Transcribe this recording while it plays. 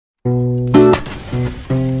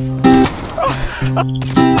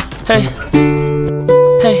Hey.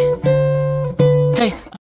 Hey. Hey.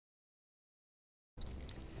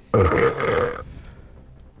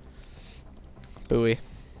 Buoy.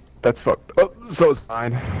 That's fucked. Oh, so it's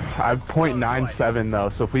fine. I have .97 though,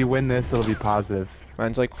 so if we win this, it'll be positive.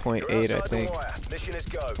 Mine's like 0.8, I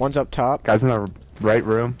think. One's up top. Guys in the right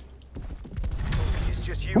room.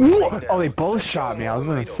 Ooh, Oh, they both shot me. I was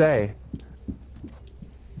gonna say.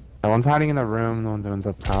 The one's hiding in the room. The one's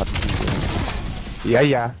up top.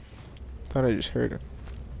 Yeah. Thought I just heard him.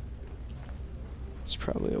 It's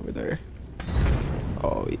probably over there.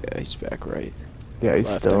 Oh yeah, he's back right. Yeah, he's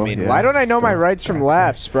Left, still. I mean, yeah, why don't I know my still rights from back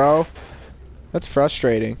lefts, bro? That's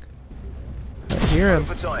frustrating. I hear him.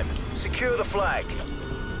 For time. Secure the flag.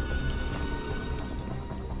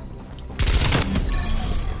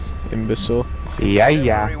 Imbecile. there.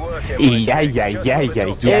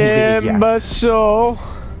 Yeah. Imbecile.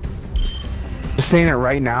 Just saying it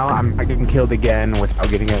right now, I'm not getting killed again without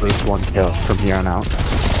getting at least one kill from here on out.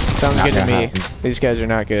 Sounds Not good to gonna me. happen. These guys are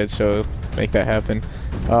not good, so make that happen.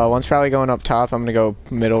 One's probably going up top. I'm gonna go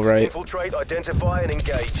middle right. Infiltrate, identify, and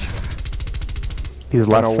engage. He's I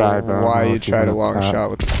left don't side, know but why you tried a long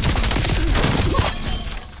shot with.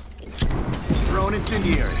 Drone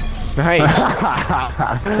incendiary. Nice.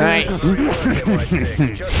 Nice.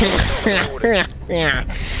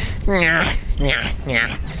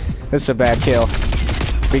 This is a bad kill.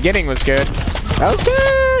 Beginning was good. That was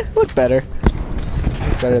good. Looked better.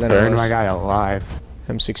 Better than it Burn was. my guy alive.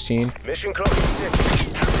 M16. Mission clock is ticking.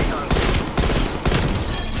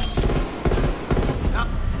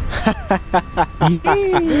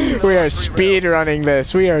 We are speed running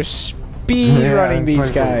this. We are speed running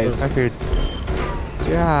these guys. Record.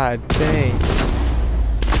 God dang.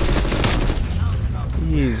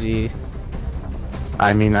 Easy.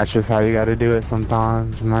 I mean, that's just how you gotta do it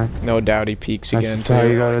sometimes, man. No doubt he peeks That's again just how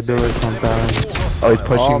you too. gotta do it sometimes. Oh, he's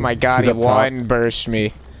pushing. Oh my god, He's he up top. one burst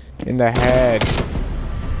me in the head.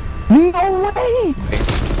 No way!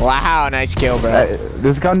 Wow, nice kill, bro.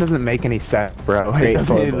 This gun doesn't make any sense, bro. Great It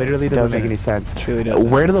bullet. literally doesn't make any sense. It really doesn't.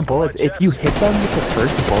 Where do the bullets? If you hit them with the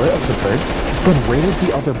first bullet of the first, then where did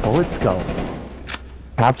the other bullets go?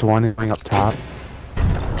 Tapped one and going up top.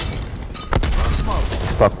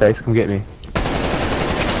 Fuck face, come get me.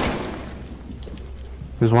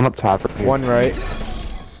 There's one up top. Right here. One right.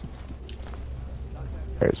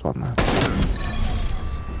 There's one left.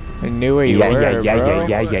 I knew where you Yeah. were, bro.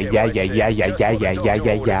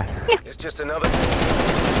 It's just another.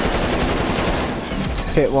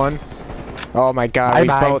 Hit one. Oh my god, we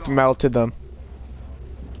Bye-bye. both melted them.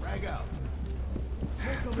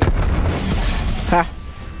 Ha!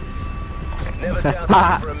 Never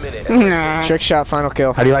down for a minute. Trick shot, final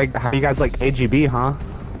kill. How do you guys like AGB, huh?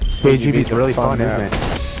 AGB's really fun, map. isn't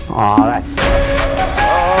it? Aw, that's.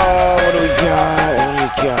 Oh, what do we got? What do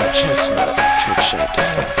we got? Chestnut. Trick shot.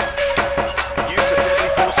 Use of deadly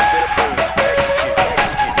force has been approved.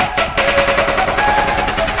 Execute.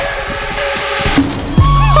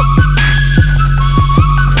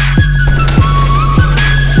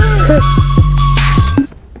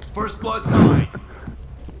 First blood's mine.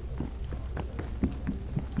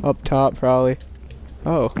 Up top, probably.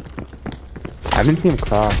 Oh. I haven't seen him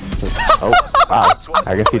cross. Oh, wow.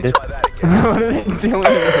 I guess he did. What are they doing?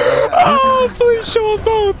 Oh, please show them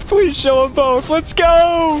both. Please show them both. Let's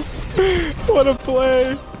go. What a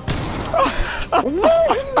play. What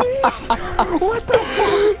the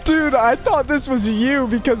fuck? Dude, I thought this was you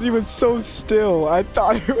because he was so still. I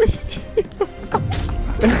thought it was you.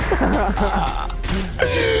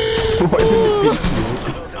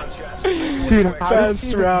 Dude,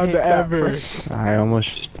 Best round ever. I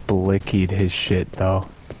almost blickied his shit though.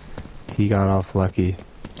 He got off lucky.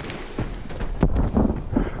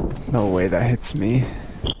 No way that hits me.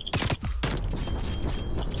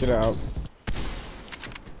 Get out.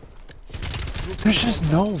 There's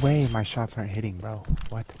just no way my shots aren't hitting, bro.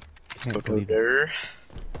 What? Can't believe it. there.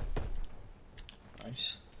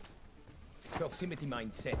 Nice. Proximity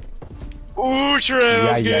mindset. Ooh, Trey,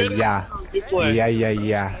 that was good. Yeah. That was a good play.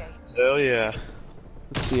 Yeah. Hell yeah.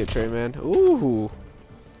 Let's see it, Trey, man. Ooh.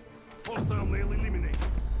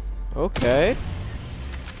 Okay.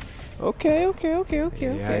 Okay.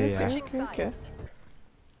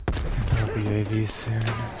 UAV soon.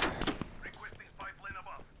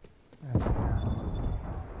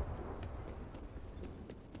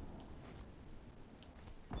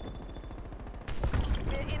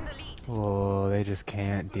 Oh, they just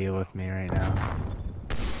can't deal with me right now.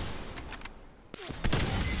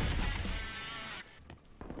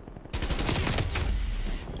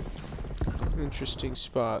 Interesting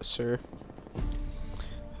spot, sir.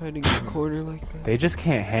 Hiding in the corner like that. They just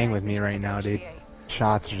can't hang with me right now, dude.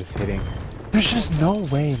 Shots are just hitting. There's just no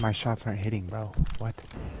way my shots aren't hitting, bro. What?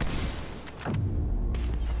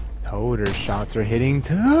 Toter's shots are hitting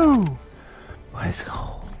too. Let's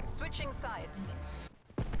go. Switching sides.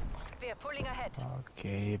 We are pulling ahead. Oh,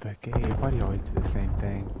 Gabe, why do you always do the same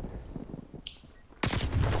thing?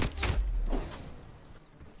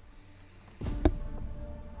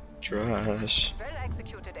 Trash. Well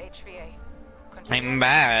executed, HVA. I'm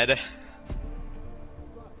mad.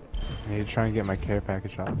 I need to try and get my care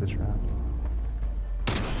package off this round.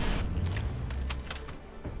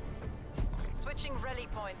 Switching rally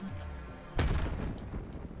points.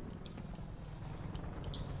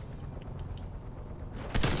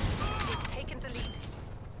 We've taken the lead.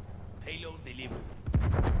 Payload delivered.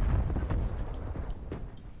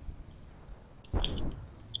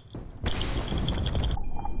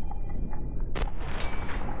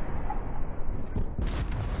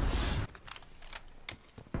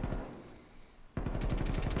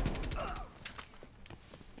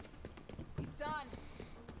 He's done.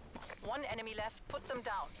 One enemy left. Put them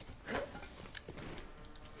down.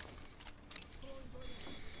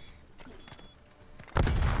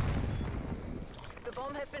 The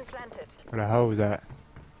bomb has been planted. Where the hell was that?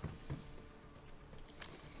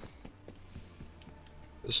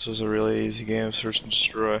 This was a really easy game, search and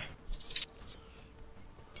destroy.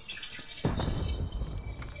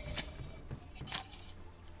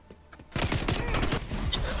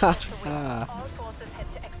 To win. All forces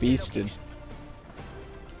head to exfil Beasted. location.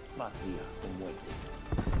 Patria o muerte.